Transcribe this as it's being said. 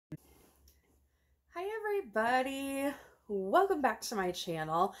Hi everybody. Welcome back to my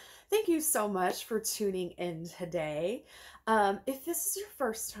channel. Thank you so much for tuning in today. If this is your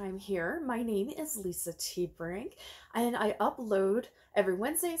first time here, my name is Lisa T. Brink and I upload every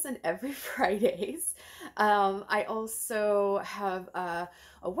Wednesdays and every Fridays. I also have a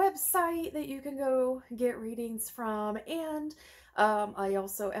website that you can go get readings from, and I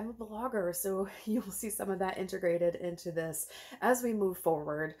also am a blogger, so you'll see some of that integrated into this as we move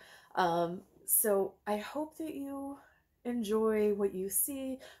forward. So I hope that you enjoy what you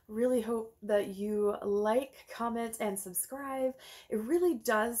see. Really hope that you like, comment, and subscribe. It really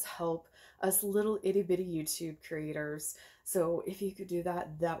does help us little itty bitty YouTube creators. So if you could do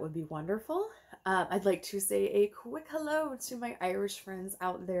that, that would be wonderful. I'd like to say a quick hello to my Irish friends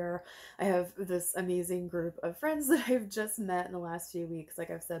out there. I have this amazing group of friends that I've just met in the last few weeks, like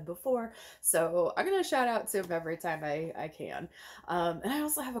I've said before. So I'm going to shout out to them every time I can. And I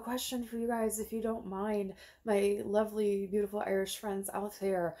also have a question for you guys, if you don't mind, my lovely, beautiful Irish friends out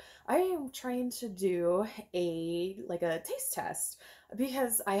there. I am trying to do a taste test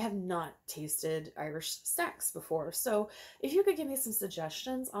because I have not tasted Irish snacks before. So if you could give me some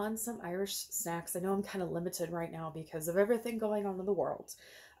suggestions on some Irish snacks. I know I'm kind of limited right now because of everything going on in the world.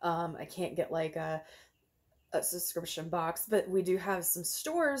 I can't get like a subscription box, but we do have some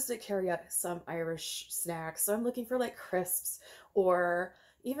stores that carry out some Irish snacks. So I'm looking for like crisps or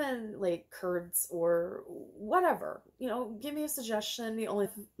even like curds or whatever. Give me a suggestion. The only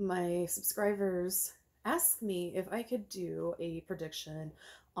my subscribers asked me if I could do a prediction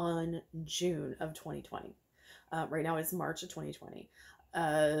on June of 2020. Right now it's March of 2020.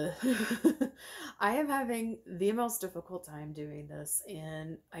 Uh, I am having the most difficult time doing this,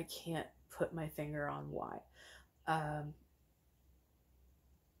 and I can't put my finger on why. um,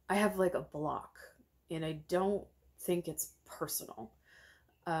 I have like a block, and I don't think it's personal,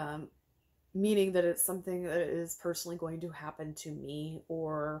 um, meaning that it's something that is personally going to happen to me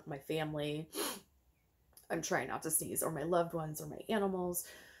or my family. I'm trying not to sneeze, or my loved ones, or my animals.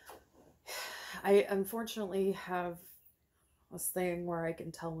 I unfortunately have this thing where I can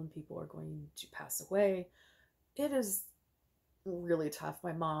tell when people are going to pass away. It is really tough.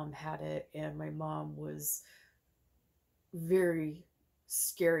 My mom had it, and my mom was very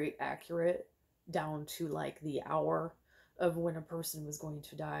scary accurate down to like the hour of when a person was going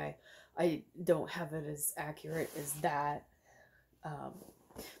to die. I don't have it as accurate as that, um,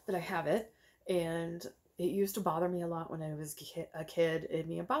 but I have it, and it used to bother me a lot when I was a kid.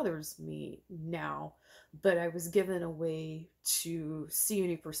 It bothers me now, but I was given a way to see a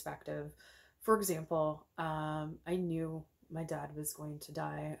new perspective. For example, I knew my dad was going to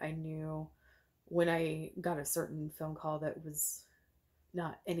die. I knew when I got a certain phone call that was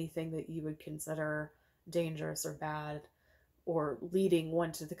not anything that you would consider dangerous or bad or leading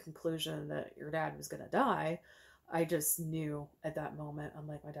one to the conclusion that your dad was going to die. I just knew at that moment, I'm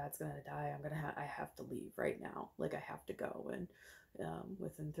like, my dad's going to die. I have to leave right now. Like, I have to go. And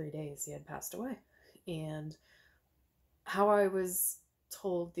within 3 days, he had passed away. And how I was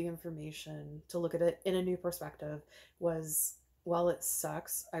told the information to look at it in a new perspective was, while it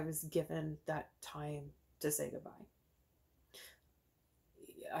sucks, I was given that time to say goodbye.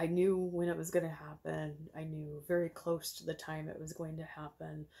 I knew when it was going to happen. I knew very close to the time it was going to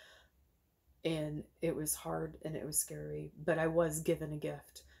happen. And it was hard and it was scary, but I was given a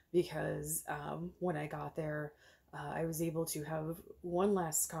gift because when I got there, I was able to have one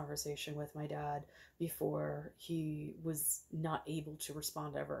last conversation with my dad before he was not able to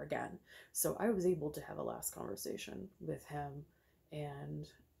respond ever again. So I was able to have a last conversation with him, and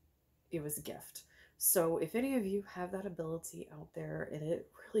it was a gift. So if any of you have that ability out there and it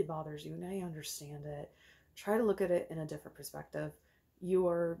really bothers you, and I understand it, try to look at it in a different perspective. You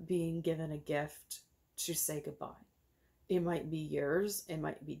are being given a gift to say goodbye. It might be years, it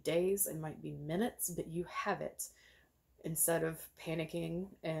might be days, it might be minutes, but you have it. Instead of panicking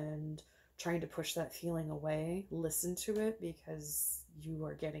and trying to push that feeling away, listen to it because you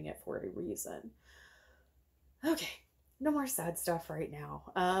are getting it for a reason. Okay, no more sad stuff right now.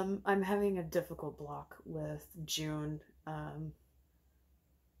 I'm having a difficult block with June.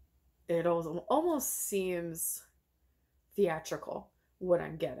 It almost seems theatrical what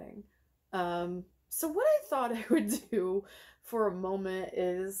I'm getting. So what I thought I would do for a moment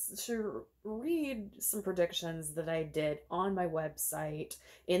is to read some predictions that I did on my website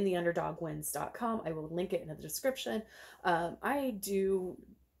in theunderdogwins.com. I will link it in the description. I do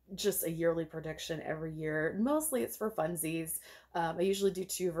just a yearly prediction every year. Mostly it's for funsies. I usually do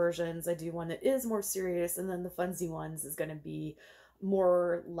two versions. I do one that is more serious, and then the funsy ones is going to be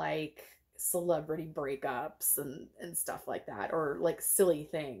more like celebrity breakups and stuff like that, or like silly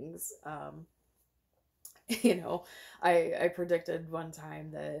things. You know, I predicted one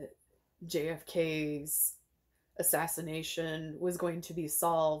time that JFK's assassination was going to be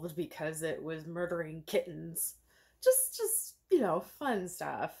solved because it was murdering kittens. Just, fun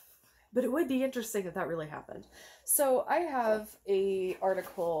stuff. But it would be interesting if that really happened. So I have a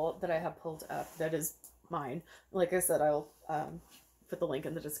article that I have pulled up that is mine. Like I said, I'll put the link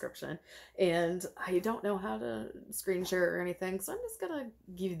in the description. And I don't know how to screen share or anything, so I'm just gonna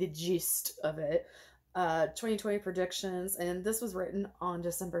give you the gist of it. 2020 predictions, and this was written on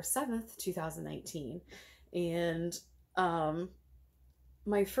December 7th, 2019. And um,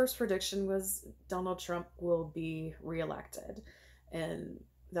 my first prediction was Donald Trump will be reelected. And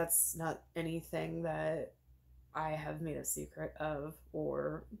that's not anything that I have made a secret of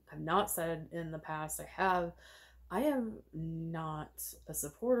or have not said in the past. I am not a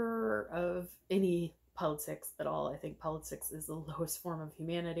supporter of any politics at all. I think politics is the lowest form of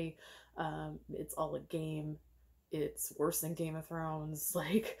humanity. It's all a game. It's worse than Game of Thrones.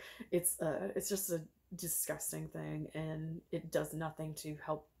 Like it's just a disgusting thing, and it does nothing to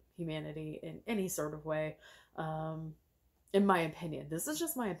help humanity in any sort of way. Um, in my opinion, this is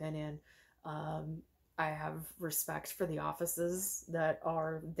just my opinion. Um, I have respect for the offices that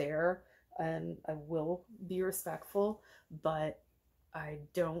are there, and I will be respectful, but I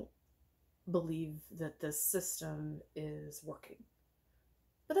don't believe that this system is working.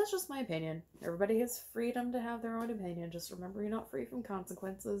 But that's just my opinion. Everybody has freedom to have their own opinion. Just remember, you're not free from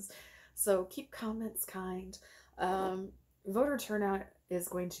consequences. So keep comments kind. Um, Voter turnout is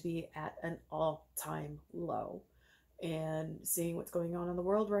going to be at an all-time low. And seeing what's going on in the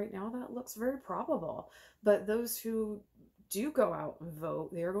world right now, that looks very probable. But those who do go out and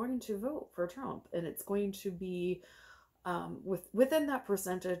vote, they are going to vote for Trump. And it's going to be within that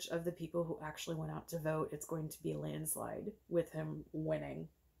percentage of the people who actually went out to vote, it's going to be a landslide with him winning.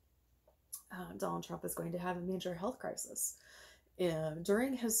 Donald Trump is going to have a major health crisis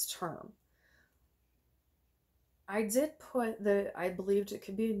during his term. I did put that I believed it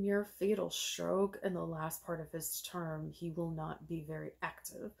could be a near fatal stroke in the last part of his term. He will not be very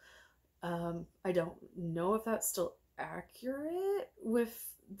active. I don't know if that's still accurate with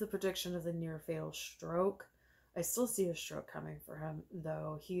the prediction of the near fatal stroke. I still see a stroke coming for him,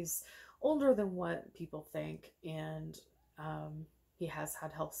 though. He's older than what people think, and he has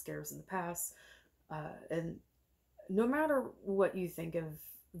had health scares in the past. And no matter what you think of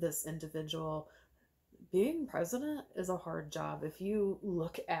this individual, being president is a hard job. If you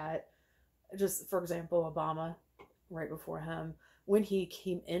look at, just for example, Obama right before him, when he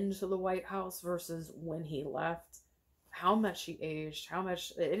came into the White House versus when he left, how much he aged, how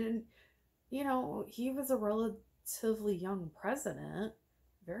much, and he was a relatively young president,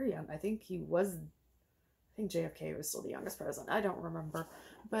 very young. I think JFK was still the youngest president. I don't remember,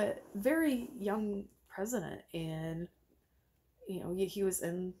 but very young president. And, he was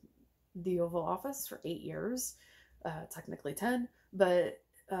in the Oval Office for 8 years, technically 10, but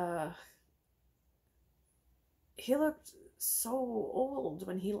he looked so old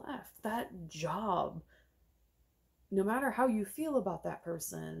when he left. That job, no matter how you feel about that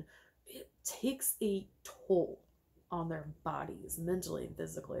person, it takes a toll on their bodies, mentally and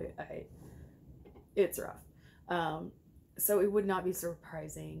physically. It's rough. So it would not be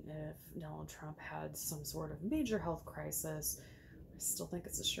surprising if Donald Trump had some sort of major health crisis. I still think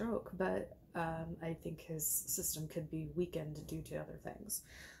it's a stroke, but I think his system could be weakened due to other things.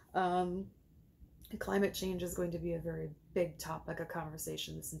 Climate change is going to be a very big topic of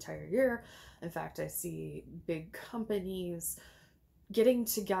conversation this entire year. In fact, I see big companies getting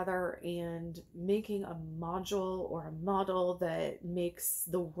together and making a module or a model that makes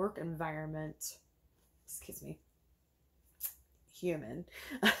the work environment, human.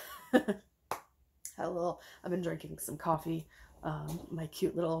 I've been drinking some coffee. My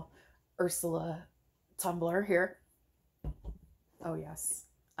cute little Ursula tumbler here. Oh yes,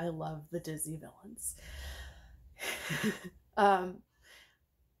 I love the Disney villains.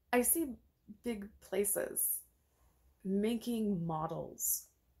 I see big places making models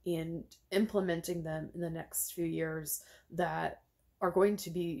and implementing them in the next few years that are going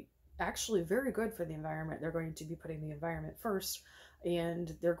to be actually very good for the environment. They're going to be putting the environment first,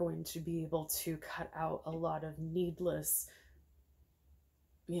 and they're going to be able to cut out a lot of needless,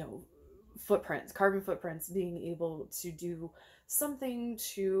 footprints, carbon footprints, being able to do something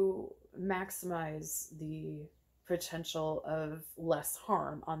to maximize the potential of less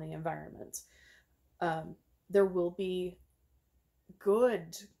harm on the environment. There will be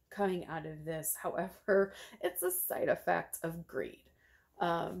good coming out of this. However, it's a side effect of greed,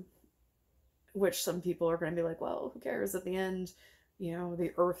 which some people are going to be like, well, who cares? At the end,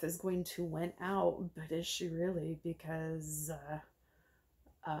 the earth is going to win out, but is she really? Because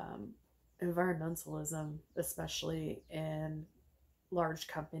um, environmentalism, especially in large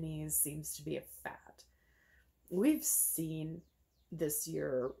companies, seems to be a fad. We've seen this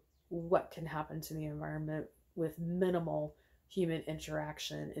year what can happen to the environment with minimal human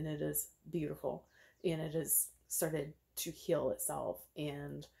interaction, and it is beautiful, and it has started to heal itself,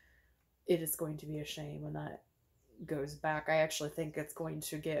 and it is going to be a shame when that goes back. I actually think it's going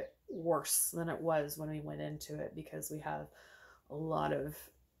to get worse than it was when we went into it, because we have a lot of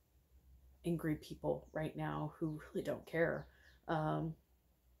angry people right now who really don't care. Um,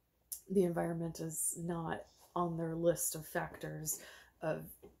 the environment is not on their list of factors of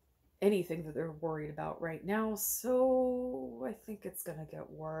anything that they're worried about right now. So I think it's going to get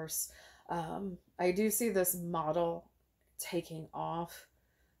worse. I do see this model taking off,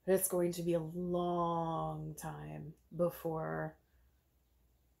 but it's going to be a long time before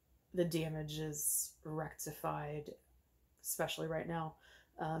the damage is rectified, especially right now.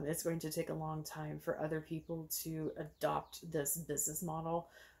 It's going to take a long time for other people to adopt this business model,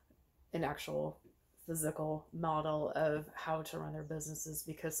 an actual physical model of how to run their businesses,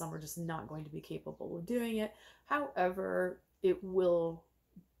 because some are just not going to be capable of doing it. However, it will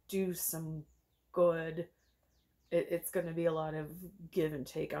do some good. It's going to be a lot of give and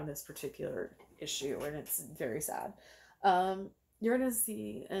take on this particular issue, and it's very sad. You're going to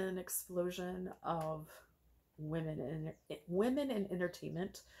see an explosion of women in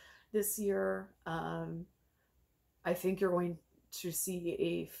entertainment this year. I think you're going to see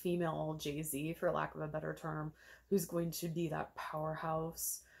a female Jay-Z, for lack of a better term, who's going to be that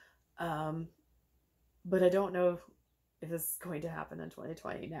powerhouse. But I don't know if this is going to happen in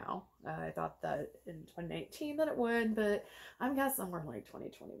 2020 now. I thought that in 2019 that it would, but I'm guessing somewhere like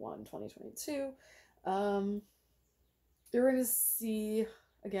 2021, 2022. You're going to see,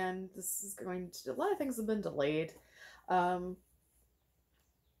 again, this is going to, a lot of things have been delayed. You're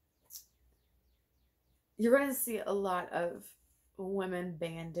going to see a lot of women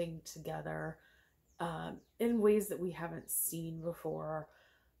banding together in ways that we haven't seen before,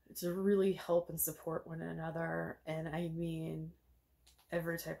 to really help and support one another. And I mean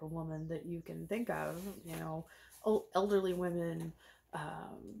every type of woman that you can think of, elderly women,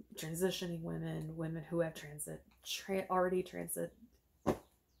 transitioning women, women who have already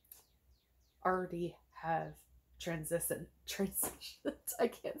have transitioned. I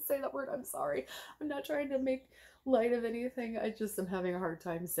can't say that word. I'm sorry. I'm not trying to make light of anything. I just am having a hard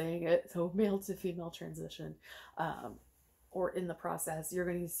time saying it. So male to female transition, or in the process. You're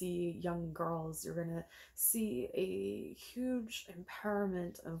going to see young girls. You're going to see a huge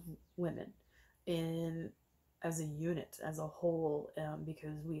empowerment of women as a unit, as a whole,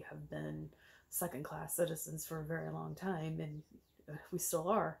 because we have been second-class citizens for a very long time, and we still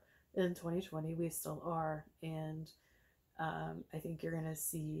are. In 2020, we still are. And I think you're going to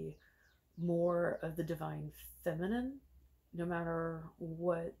see more of the divine feminine. No matter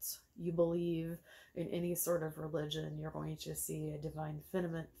what you believe in any sort of religion, you're going to see a divine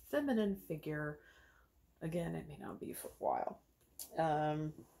feminine figure. Again, it may not be for a while.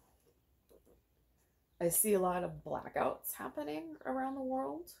 I see a lot of blackouts happening around the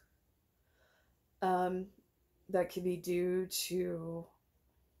world. That could be due to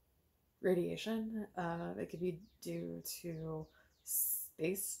radiation. It could be due to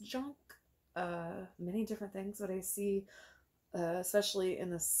space junk. Many different things that I see, especially in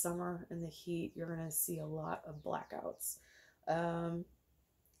the summer, in the heat, you're going to see a lot of blackouts.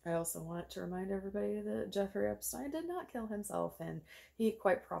 I also want to remind everybody that Jeffrey Epstein did not kill himself, and he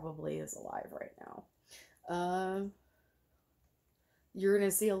quite probably is alive right now. You're going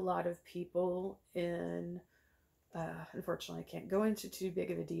to see a lot of people in, unfortunately, I can't go into too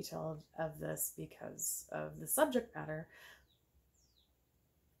big of a detail of this because of the subject matter.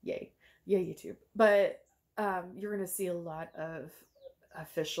 Yay, YouTube. But you're going to see a lot of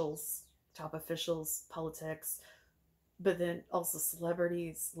officials, top officials, politics, but then also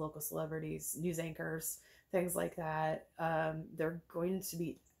celebrities, local celebrities, news anchors, things like that. They're going to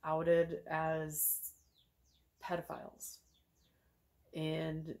be outed as pedophiles.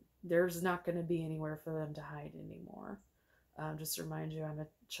 And there's not going to be anywhere for them to hide anymore. Just to remind you, I'm a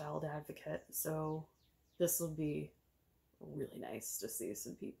child advocate, so this will be really nice to see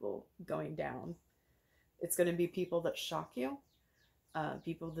some people going down. It's going to be people that shock you,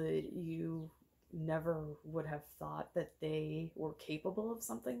 people that you never would have thought that they were capable of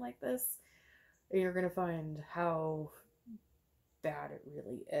something like this. And you're going to find how bad it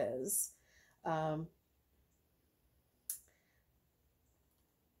really is.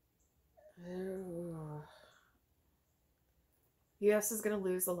 US is going to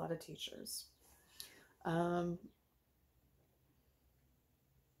lose a lot of teachers. Um,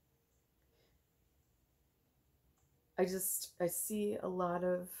 I see a lot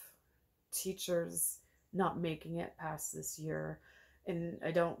of teachers not making it past this year. And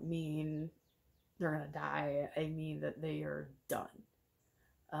I don't mean they're going to die. I mean that they are done.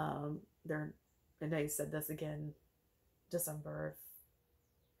 They're, and I said this again, December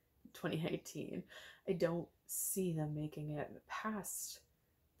of 2019. I don't see them making it past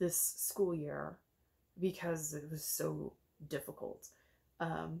this school year because it was so difficult.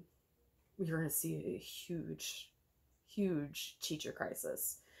 You're going to see a huge teacher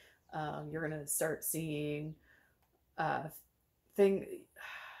crisis. You're going to start seeing uh, thing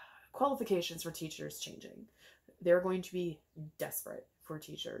qualifications for teachers changing. They're going to be desperate for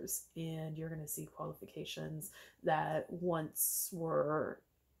teachers, and you're going to see qualifications that once were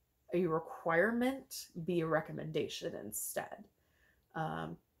a requirement be a recommendation instead.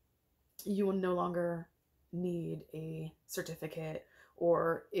 Um, you will no longer need a certificate,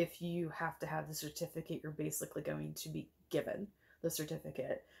 or if you have to have the certificate, you're basically going to be given the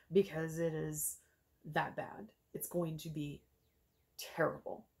certificate because it is that bad. It's going to be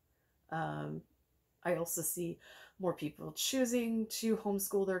terrible. I also see more people choosing to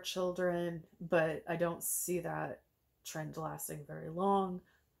homeschool their children, but I don't see that trend lasting very long.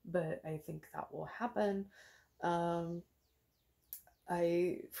 But I think that will happen. Um,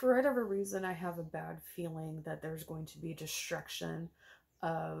 for whatever reason, I have a bad feeling that there's going to be destruction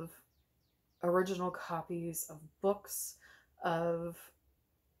of original copies of books, of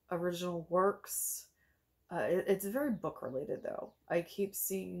original works. It's very book related, though. I keep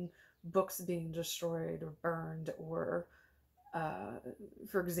seeing books being destroyed or burned, or,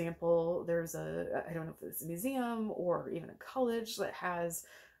 for example, I don't know if it's a museum or even a college that has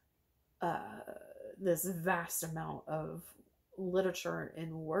this vast amount of literature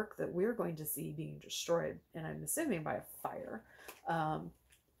and work that we're going to see being destroyed, and I'm assuming by a fire.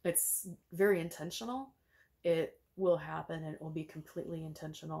 It's very intentional. It will happen, and it will be completely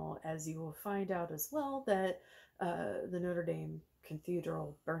intentional, as you will find out as well that the Notre Dame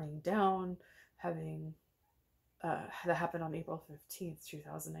Cathedral burning down, having that happened on April 15th,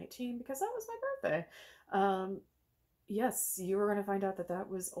 2019, because that was my birthday. Yes, you were going to find out that that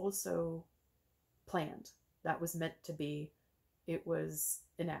was also planned. That was meant to be. It was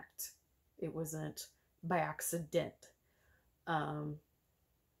an act. It wasn't by accident.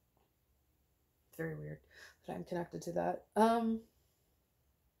 Very weird that I'm connected to that.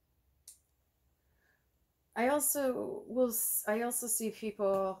 I also see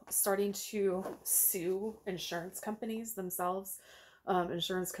people starting to sue insurance companies themselves.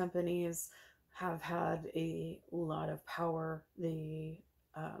 Insurance companies have had a lot of power.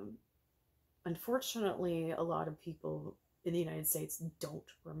 Unfortunately, a lot of people in the United States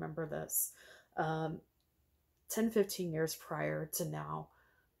don't remember this. 10-15 years prior to now,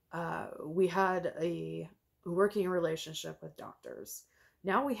 we had a working relationship with doctors.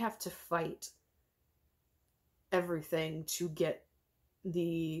 Now we have to fight everything to get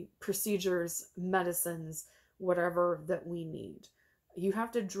the procedures, medicines, whatever that we need. You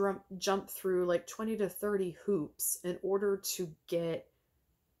have to jump through like 20 to 30 hoops in order to get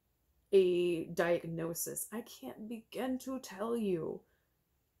a diagnosis. I can't begin to tell you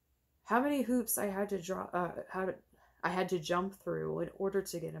how many hoops I had to jump through in order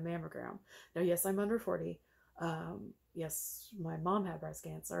to get a mammogram. Now, yes, I'm under 40. Yes, my mom had breast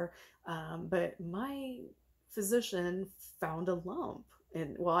cancer, but my physician found a lump,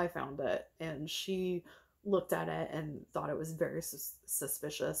 and well, I found it, and she looked at it and thought it was very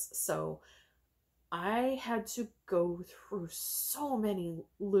suspicious. So I had to go through so many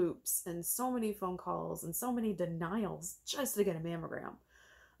loops and so many phone calls and so many denials just to get a mammogram.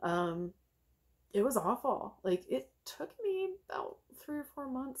 It was awful. Like, it took me about 3 or 4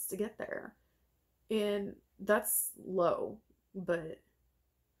 months to get there. And that's low, but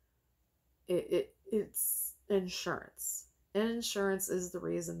it's insurance. Insurance is the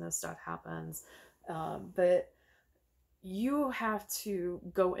reason this stuff happens. But you have to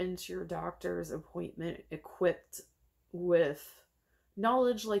go into your doctor's appointment equipped with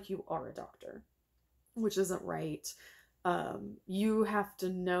knowledge like you are a doctor, which isn't right. You have to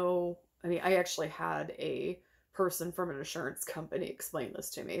know. I mean, I actually had a person from an insurance company explain this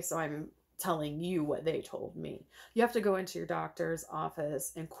to me, so I'm telling you what they told me. You have to go into your doctor's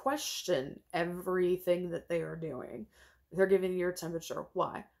office and question everything that they are doing. They're giving you your temperature.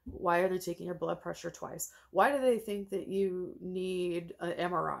 Why? Why are they taking your blood pressure twice? Why do they think that you need an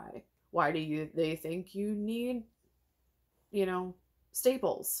MRI? Why do they think you need,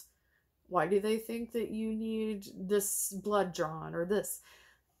 staples? Why do they think that you need this blood drawn or this?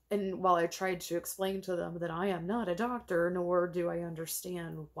 And while I tried to explain to them that I am not a doctor, nor do I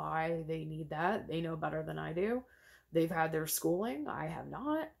understand why they need that, they know better than I do. They've had their schooling, I have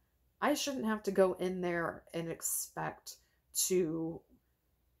not. I shouldn't have to go in there and expect to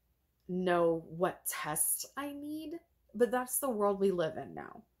know what tests I need, but that's the world we live in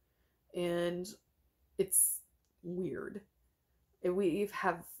now. And it's weird. We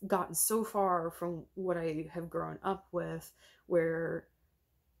have gotten so far from what I have grown up with, where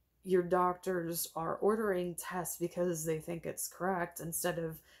your doctors are ordering tests because they think it's correct, instead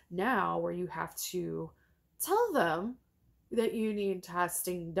of now where you have to tell them that you need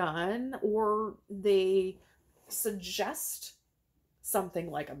testing done, or they suggest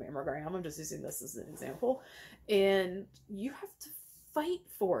something like a mammogram. I'm just using this as an example. And you have to fight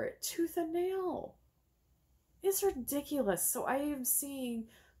for it tooth and nail. It's ridiculous. So I am seeing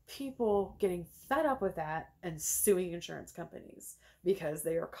people getting fed up with that and suing insurance companies because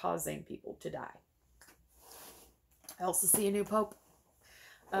they are causing people to die. I also see a new pope.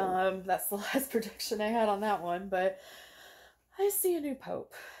 That's the last prediction I had on that one, but I see a new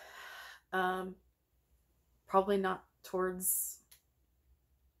pope. Probably not towards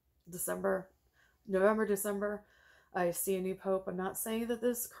November, December. I see a new pope. I'm not saying that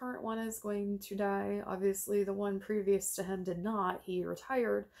this current one is going to die. Obviously, the one previous to him did not. He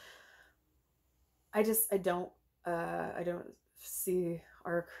retired. I don't see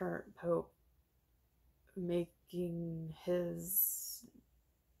our current pope making his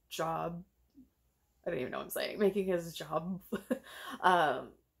job. I don't even know what I'm saying. Making his job,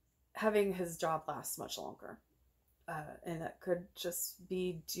 having his job last much longer. And that could just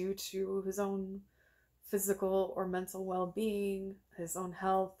be due to his own physical or mental well-being, his own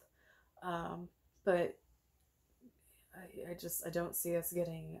health. But I don't see us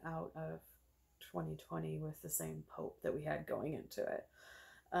getting out of 2020 with the same pope that we had going into it.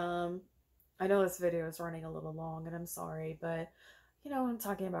 I know this video is running a little long, and I'm sorry, but I'm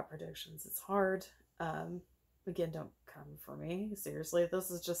talking about predictions. It's hard. Again, don't come for me. Seriously,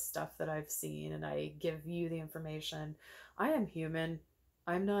 this is just stuff that I've seen, and I give you the information. I am human.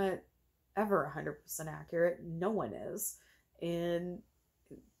 I'm not ever 100% accurate. No one is. And,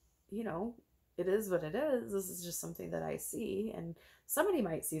 it is what it is. This is just something that I see, and somebody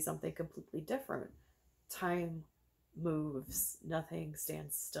might see something completely different. Time moves. Nothing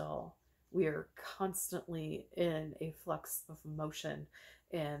stands still. We are constantly in a flux of motion,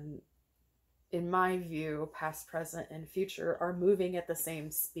 and in my view, past, present, and future are moving at the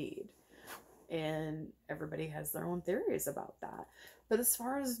same speed. And everybody has their own theories about that. But as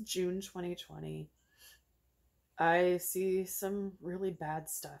far as June 2020, I see some really bad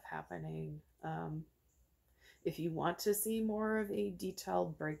stuff happening. If you want to see more of a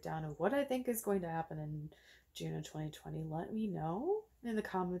detailed breakdown of what I think is going to happen in June of 2020, let me know in the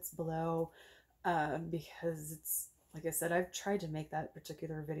comments below, because it's, like I said, I've tried to make that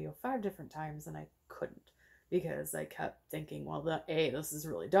particular video 5 different times and I couldn't, because I kept thinking, well, A, this is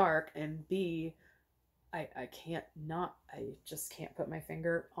really dark, and B, I just can't put my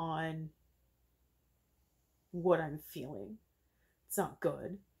finger on what I'm feeling. It's not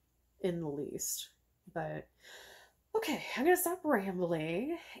good in the least. But okay, I'm gonna stop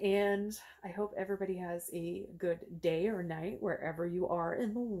rambling, and I hope everybody has a good day or night wherever you are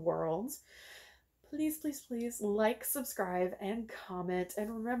in the world. Please, please, please like, subscribe, and comment.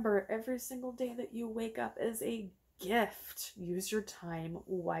 And remember, every single day that you wake up is a gift. Use your time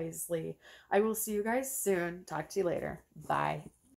wisely. I will see you guys soon. Talk to you later. Bye.